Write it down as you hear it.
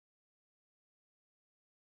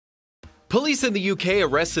Police in the UK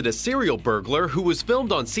arrested a serial burglar who was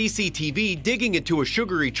filmed on CCTV digging into a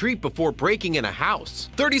sugary treat before breaking in a house.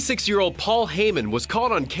 36-year-old Paul Heyman was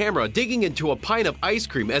caught on camera digging into a pint of ice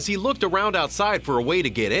cream as he looked around outside for a way to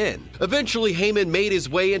get in. Eventually, Heyman made his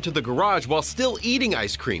way into the garage while still eating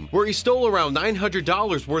ice cream, where he stole around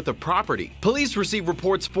 $900 worth of property. Police received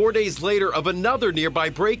reports 4 days later of another nearby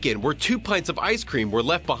break-in where 2 pints of ice cream were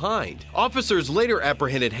left behind. Officers later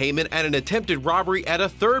apprehended Heyman at an attempted robbery at a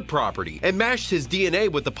third property and matched his DNA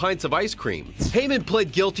with the pints of ice cream. Heyman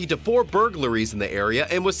pled guilty to 4 burglaries in the area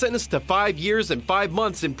and was sentenced to 5 years and 5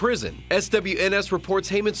 months in prison. SWNS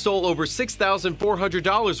reports Heyman stole over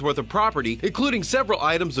 $6,400 worth of property, including several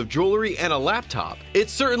items of jewelry and a laptop.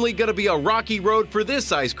 It's certainly going to be a rocky road for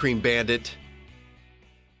this ice cream bandit.